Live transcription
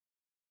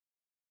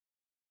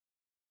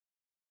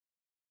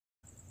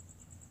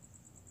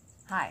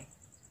Hi,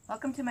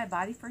 welcome to my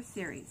Body First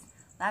series.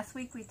 Last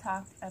week we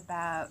talked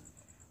about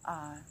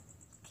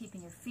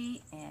keeping your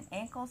feet and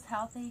ankles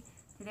healthy.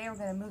 Today we're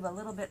going to move a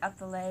little bit up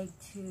the leg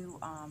to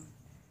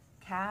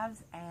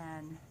calves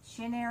and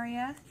shin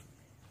area.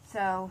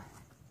 So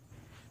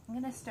I'm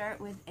going to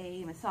start with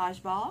a massage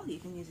ball. You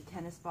can use a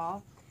tennis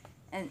ball.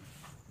 And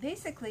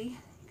basically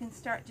you can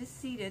start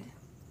just seated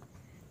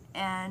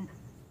and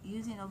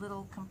using a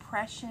little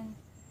compression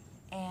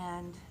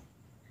and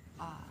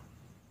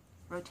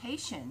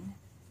rotation,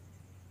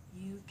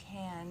 you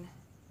can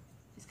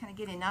just kind of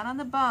get in, not on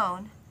the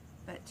bone,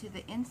 but to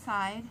the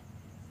inside.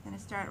 I'm going to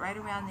start right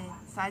around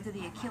the sides of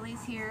the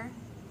Achilles here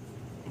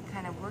and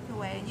kind of work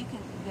away. And you can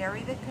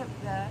vary the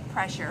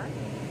pressure.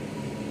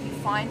 If you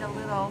find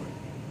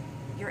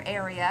your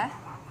area,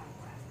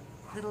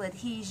 little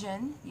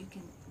adhesion, you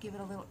can give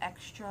it a little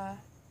extra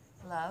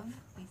love,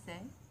 we say.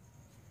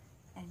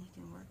 And you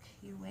can work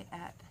your way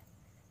up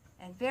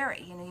and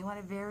vary. You know, you want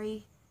to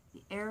vary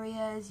the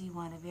areas, you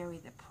want to vary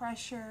the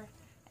pressure,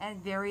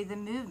 and vary the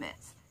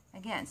movements.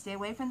 Again, stay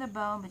away from the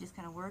bone, but just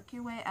kind of work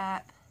your way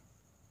up.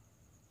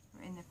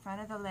 We're in the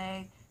front of the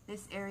leg.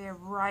 This area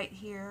right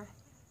here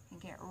can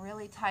get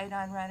really tight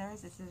on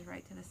runners. This is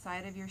right to the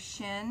side of your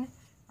shin,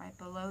 right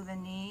below the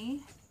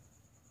knee.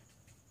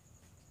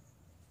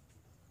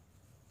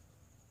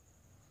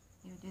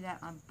 You would do that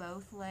on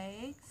both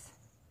legs.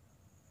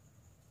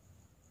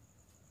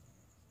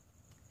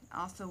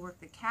 Also work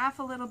the calf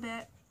a little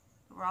bit,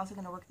 but we're also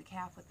going to work the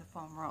calf with the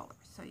foam roller.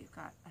 So you've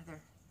got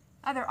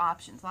other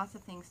options, lots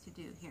of things to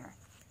do here.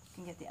 You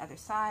can get the other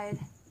side.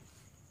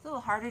 It's a little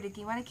harder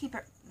you want to keep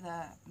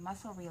the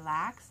muscle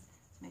relaxed.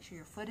 So make sure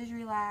your foot is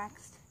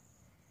relaxed.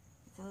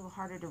 It's a little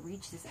harder to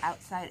reach this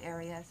outside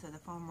area, so the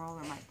foam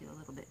roller might do a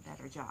little bit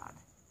better job.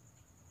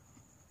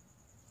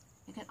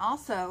 You can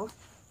also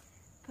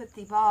put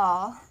the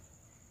ball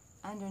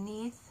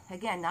underneath,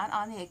 again, not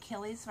on the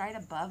Achilles, right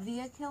above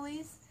the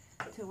Achilles,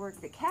 to work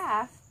the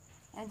calf,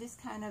 and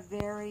just kind of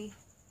vary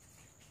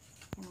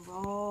and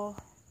roll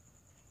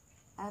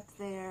up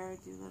there,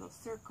 do little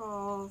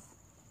circles,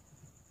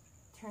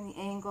 turn the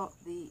angle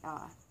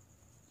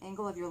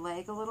of your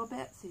leg a little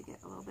bit so you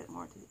get a little bit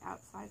more to the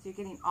outside. So you're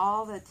getting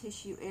all the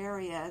tissue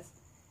areas,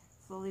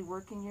 slowly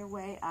working your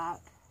way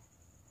up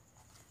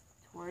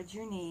towards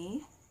your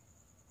knee.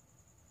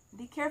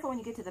 Be careful when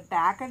you get to the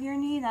back of your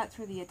knee, that's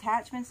where the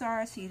attachments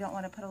are, so you don't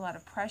want to put a lot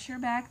of pressure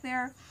back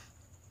there.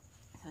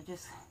 So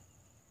just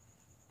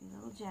be a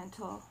little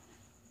gentle.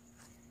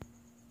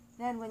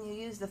 Then when you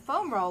use the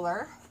foam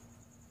roller,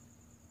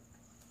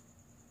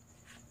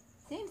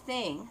 same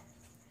thing.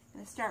 I'm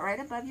going to start right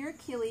above your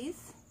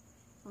Achilles.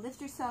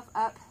 Lift yourself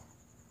up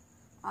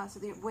so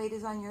the weight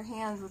is on your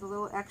hands with a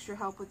little extra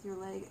help with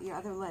your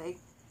other leg.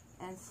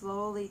 And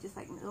slowly, just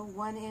like little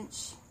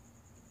 1-inch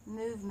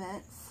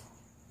movements.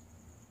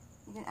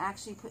 You can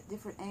actually put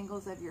different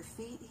angles of your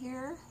feet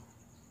here.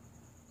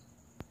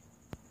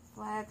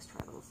 Flex,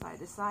 try a little side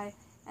to side.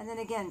 And then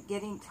again,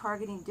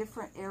 targeting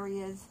different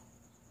areas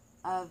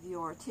of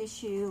your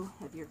tissue,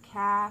 of your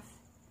calf.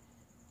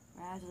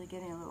 Gradually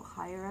getting a little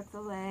higher up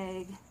the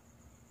leg.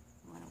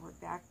 You want to work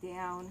back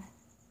down.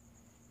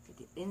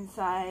 Get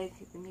inside,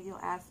 get the medial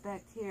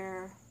aspect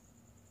here.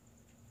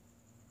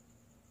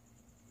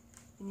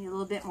 You need a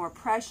little bit more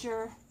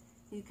pressure.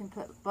 You can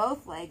put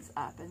both legs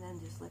up and then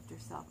just lift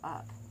yourself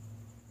up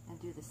and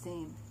do the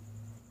same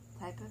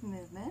type of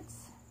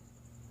movements.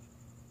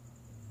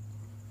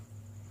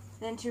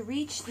 Then to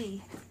reach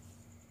the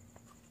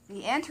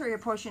anterior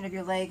portion of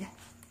your leg,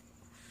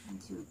 and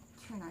to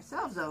turn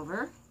ourselves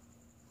over,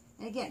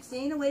 and again,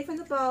 staying away from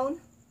the bone,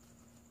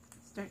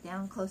 start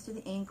down close to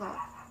the ankle.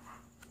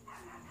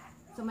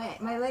 So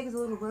my leg is a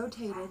little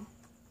rotated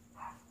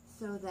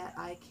so that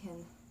I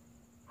can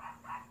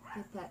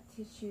get that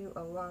tissue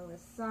along the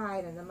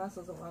side and the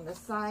muscles along the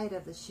side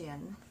of the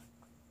shin.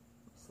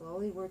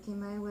 Slowly working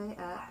my way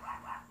up,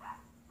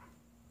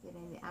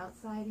 getting the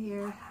outside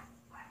here.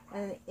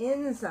 And the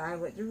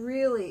inside, which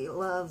really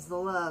loves the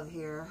love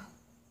here.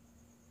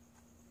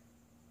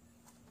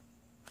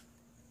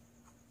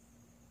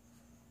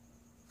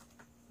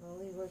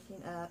 Slowly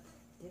working up,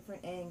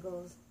 different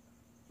angles.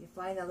 If you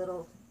find a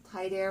little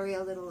tight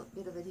area, a little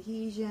bit of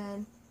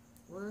adhesion,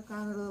 work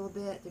on it a little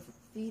bit,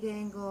 different feet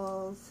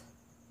angles.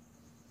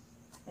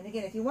 And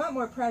again, if you want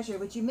more pressure,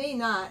 which you may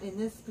not in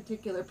this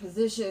particular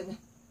position,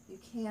 you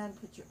can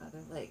put your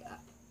other leg up.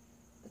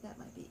 But that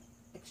might be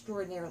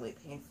extraordinarily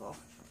painful.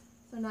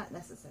 So not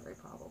necessary,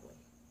 probably.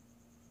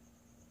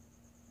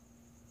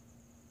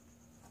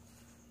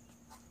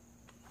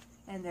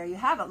 And there you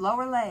have it,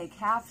 lower leg,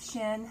 calf,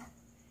 shin,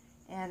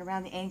 and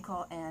around the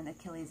ankle and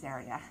Achilles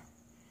area.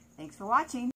 Thanks for watching.